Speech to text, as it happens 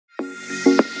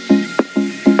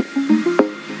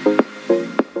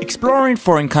Exploring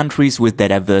foreign countries with their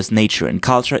diverse nature and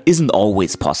culture isn't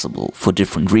always possible for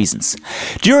different reasons.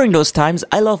 During those times,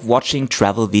 I love watching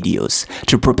travel videos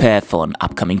to prepare for an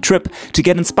upcoming trip, to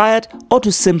get inspired, or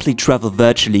to simply travel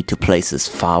virtually to places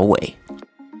far away.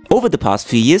 Over the past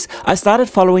few years, I started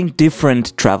following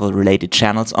different travel-related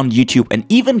channels on YouTube and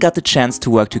even got the chance to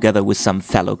work together with some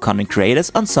fellow content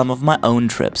creators on some of my own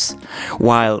trips.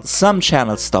 While some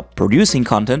channels stopped producing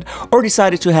content or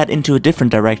decided to head into a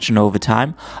different direction over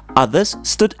time, others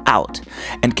stood out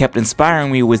and kept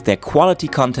inspiring me with their quality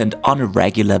content on a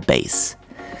regular basis.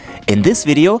 In this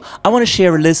video, I want to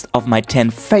share a list of my 10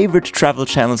 favorite travel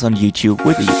channels on YouTube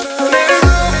with you.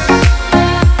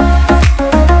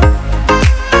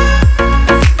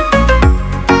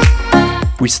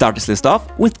 We start this list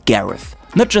off with Gareth.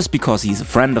 Not just because he's a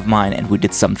friend of mine and we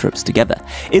did some trips together.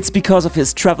 It's because of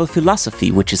his travel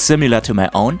philosophy, which is similar to my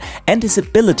own, and his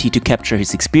ability to capture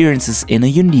his experiences in a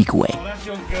unique way.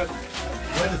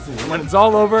 When it's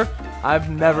all over, I've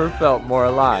never felt more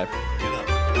alive.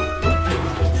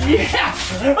 Yeah!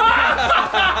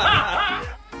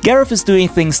 Gareth is doing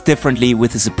things differently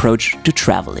with his approach to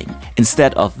traveling.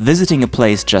 Instead of visiting a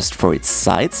place just for its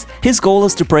sights, his goal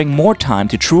is to bring more time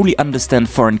to truly understand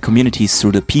foreign communities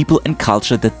through the people and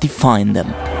culture that define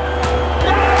them.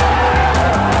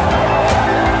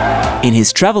 In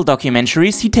his travel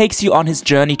documentaries, he takes you on his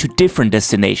journey to different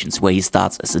destinations, where he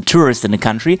starts as a tourist in a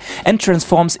country and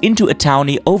transforms into a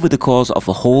townie over the course of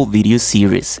a whole video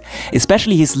series.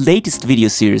 Especially his latest video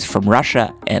series from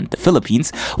Russia and the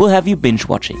Philippines will have you binge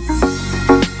watching.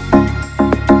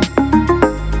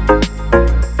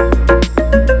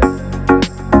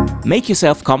 Make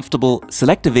yourself comfortable,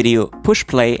 select a video, push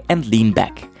play and lean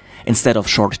back. Instead of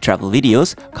short travel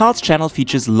videos, Carl's channel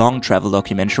features long travel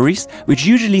documentaries, which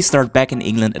usually start back in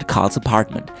England at Carl's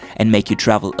apartment, and make you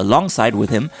travel alongside with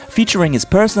him, featuring his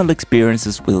personal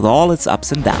experiences with all its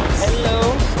ups and downs.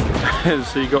 Hello!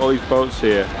 So you got all these boats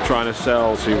here, trying to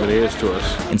sell souvenirs to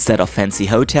us. Instead of fancy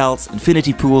hotels,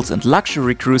 infinity pools and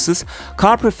luxury cruises,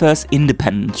 Carl prefers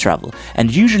independent travel,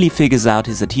 and usually figures out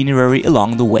his itinerary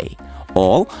along the way.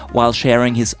 All while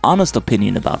sharing his honest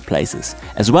opinion about places,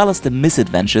 as well as the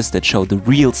misadventures that show the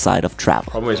real side of travel.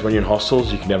 Problem is, when you're in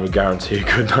hostels, you can never guarantee a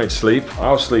good night's sleep.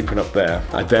 I was sleeping up there,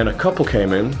 and then a couple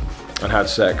came in and had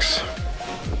sex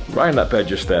right in that bed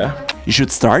just there. You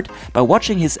should start by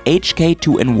watching his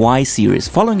HK2NY series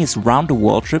following his round the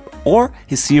world trip, or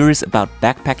his series about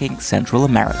backpacking Central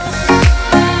America.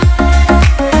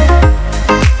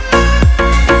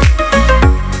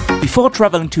 Before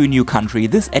traveling to a new country,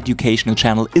 this educational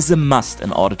channel is a must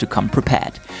in order to come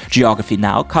prepared. Geography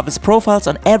Now covers profiles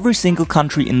on every single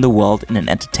country in the world in an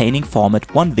entertaining format,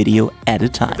 one video at a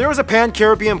time. If there was a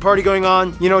pan-Caribbean party going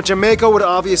on, you know, Jamaica would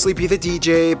obviously be the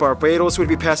DJ, Barbados would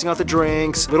be passing out the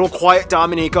drinks, little quiet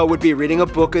Dominica would be reading a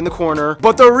book in the corner,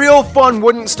 but the real fun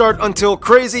wouldn't start until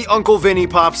crazy Uncle Vinny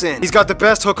pops in. He's got the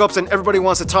best hookups and everybody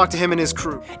wants to talk to him and his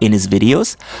crew. In his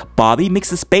videos, Bobby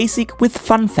mixes basic with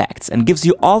fun facts and gives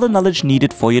you all the knowledge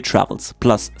needed for your travels,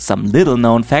 plus some little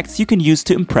known facts you can use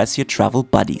to impress your travel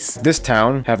buddies. This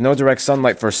town have no direct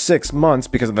sunlight for 6 months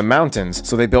because of the mountains,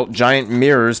 so they built giant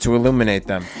mirrors to illuminate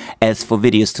them. As for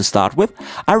videos to start with,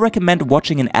 I recommend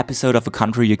watching an episode of a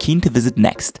country you're keen to visit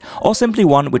next, or simply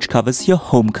one which covers your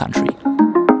home country.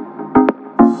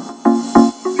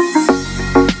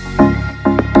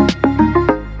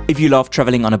 If you love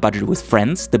traveling on a budget with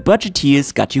friends, the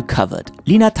Budgeteers got you covered.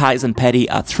 Lena, Thais and Paddy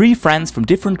are 3 friends from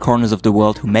different corners of the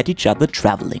world who met each other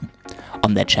traveling.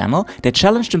 On their channel, they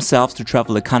challenged themselves to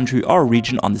travel a country or a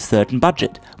region on a certain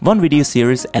budget, one video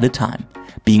series at a time.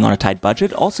 Being on a tight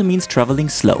budget also means traveling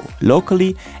slow,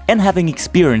 locally, and having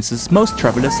experiences most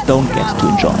travelers don't get to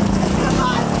enjoy.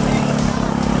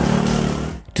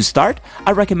 To start,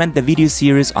 I recommend the video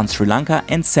series on Sri Lanka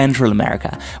and Central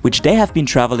America, which they have been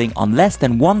traveling on less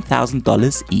than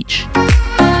 $1,000 each.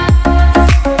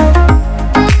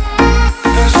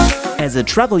 As a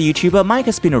travel YouTuber, Mike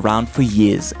has been around for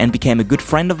years and became a good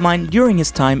friend of mine during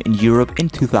his time in Europe in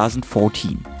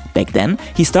 2014. Back then,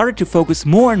 he started to focus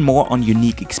more and more on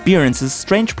unique experiences,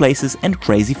 strange places and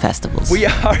crazy festivals. We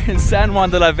are in San Juan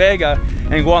de la Vega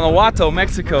in Guanajuato,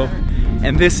 Mexico.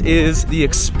 And this is the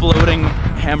Exploding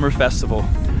Hammer Festival.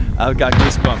 I've got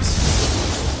goosebumps.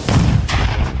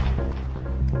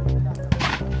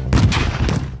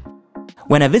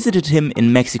 When I visited him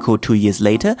in Mexico 2 years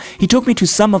later, he took me to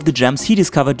some of the gems he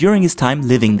discovered during his time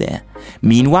living there.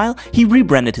 Meanwhile, he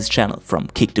rebranded his channel from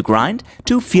Kick the Grind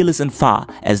to Fearless and Far,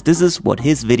 as this is what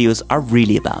his videos are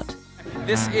really about.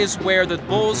 This is where the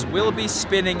bulls will be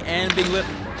spinning and being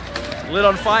lit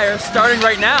on fire, starting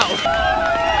right now.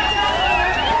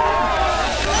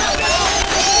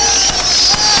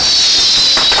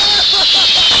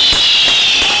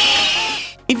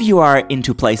 If you are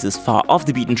into places far off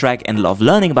the beaten track and love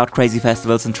learning about crazy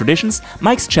festivals and traditions,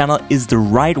 Mike's channel is the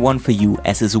right one for you,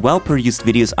 as his well-produced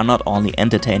videos are not only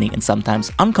entertaining and sometimes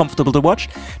uncomfortable to watch,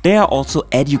 they are also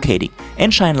educating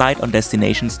and shine light on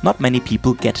destinations not many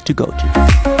people get to go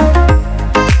to.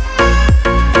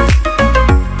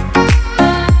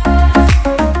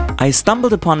 I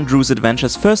stumbled upon Drew's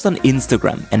adventures first on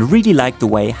Instagram and really liked the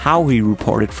way how he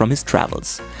reported from his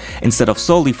travels. Instead of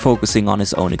solely focusing on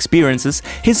his own experiences,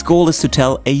 his goal is to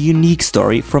tell a unique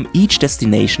story from each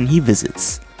destination he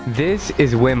visits. This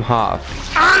is Wim Hof.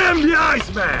 I am the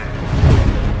Iceman!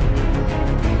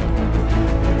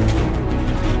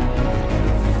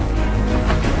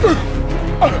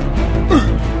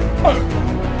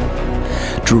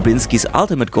 Drew Binsky's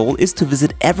ultimate goal is to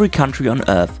visit every country on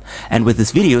Earth, and with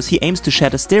his videos he aims to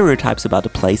shatter stereotypes about the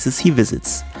places he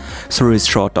visits. Through his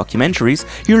short documentaries,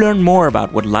 you learn more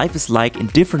about what life is like in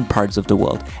different parts of the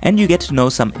world, and you get to know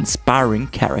some inspiring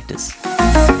characters.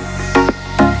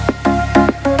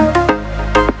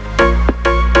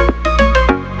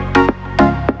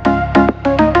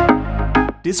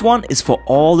 This one is for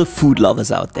all the food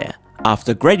lovers out there.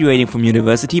 After graduating from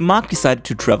university, Mark decided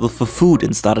to travel for food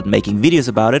and started making videos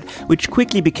about it, which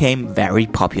quickly became very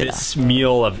popular. This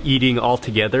meal of eating all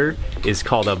together is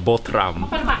called a botram,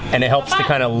 and it helps to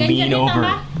kind of lean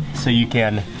over so you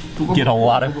can get a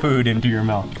lot of food into your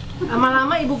mouth.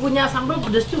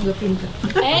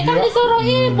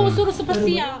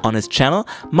 On his channel,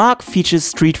 Mark features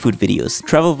street food videos,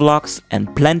 travel vlogs,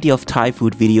 and plenty of Thai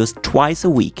food videos twice a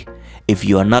week. If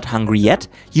you are not hungry yet,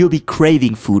 you'll be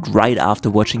craving food right after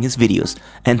watching his videos.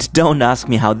 And don't ask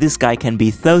me how this guy can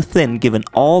be so thin given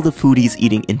all the food he's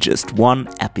eating in just one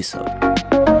episode.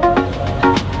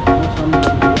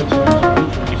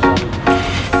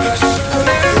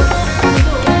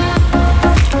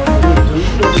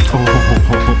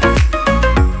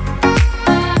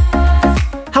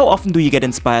 How often do you get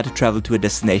inspired to travel to a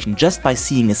destination just by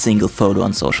seeing a single photo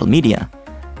on social media?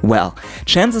 Well,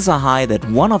 chances are high that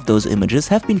one of those images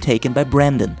have been taken by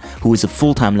Brandon, who is a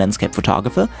full-time landscape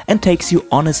photographer and takes you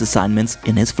on his assignments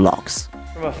in his vlogs.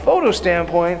 From a photo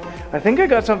standpoint, I think I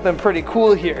got something pretty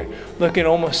cool here. Looking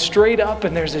almost straight up,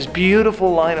 and there's this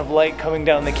beautiful line of light coming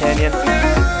down the canyon.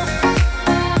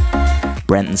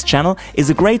 Brandon's channel is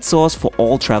a great source for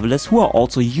all travelers who are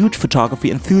also huge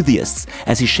photography enthusiasts,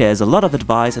 as he shares a lot of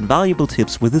advice and valuable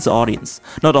tips with his audience,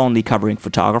 not only covering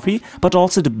photography, but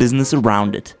also the business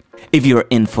around it. If you're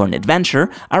in for an adventure,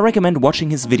 I recommend watching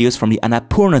his videos from the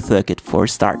Annapurna circuit for a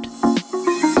start.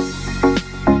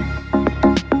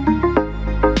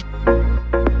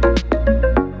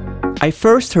 I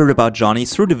first heard about Johnny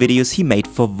through the videos he made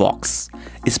for Vox.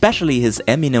 Especially his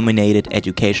Emmy-nominated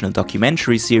educational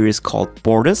documentary series called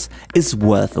Borders is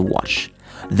worth a watch.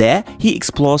 There, he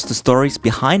explores the stories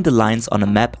behind the lines on a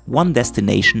map, one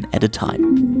destination at a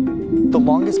time. The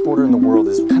longest border in the world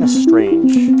is kind of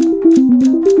strange.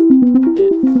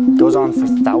 It goes on for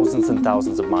thousands and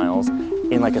thousands of miles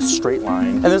in like a straight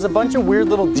line. And there's a bunch of weird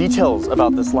little details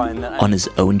about this line that On his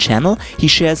own channel, he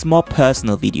shares more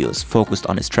personal videos focused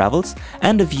on his travels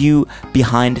and a view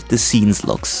behind the scenes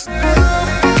looks.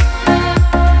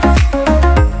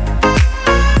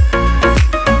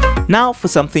 Now for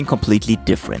something completely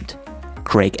different.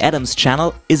 Craig Adams'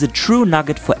 channel is a true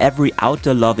nugget for every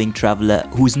outdoor-loving traveler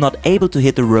who is not able to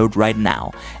hit the road right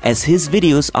now, as his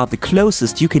videos are the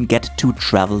closest you can get to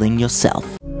traveling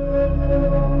yourself.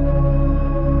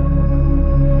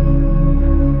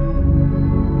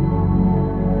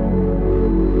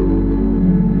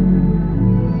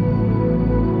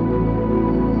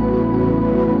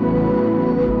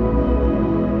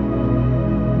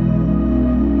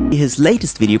 His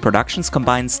latest video productions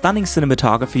combine stunning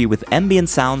cinematography with ambient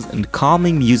sounds and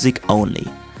calming music only.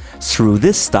 Through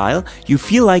this style, you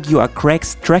feel like you are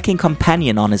Craig's trekking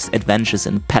companion on his adventures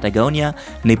in Patagonia,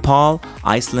 Nepal,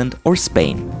 Iceland or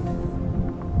Spain.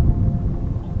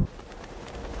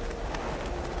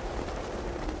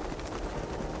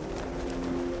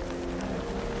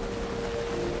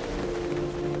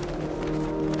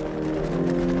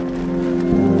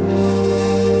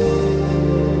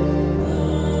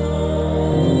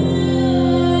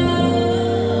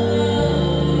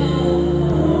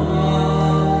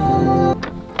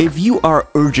 If you are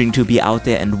urging to be out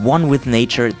there and one with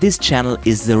nature, this channel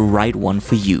is the right one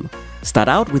for you. Start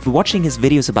out with watching his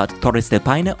videos about Torres del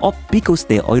Paine or Picos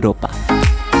de Europa.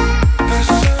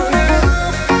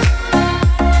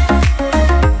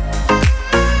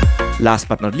 Last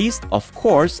but not least, of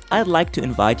course, I'd like to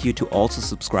invite you to also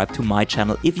subscribe to my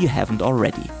channel if you haven't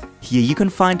already. Here you can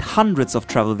find hundreds of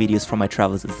travel videos from my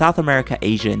travels in South America,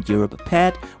 Asia and Europe,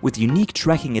 paired with unique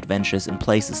trekking adventures in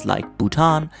places like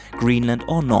Bhutan, Greenland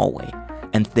or Norway.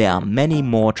 And there are many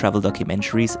more travel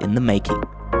documentaries in the making.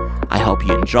 I hope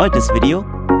you enjoyed this video.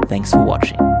 Thanks for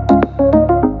watching.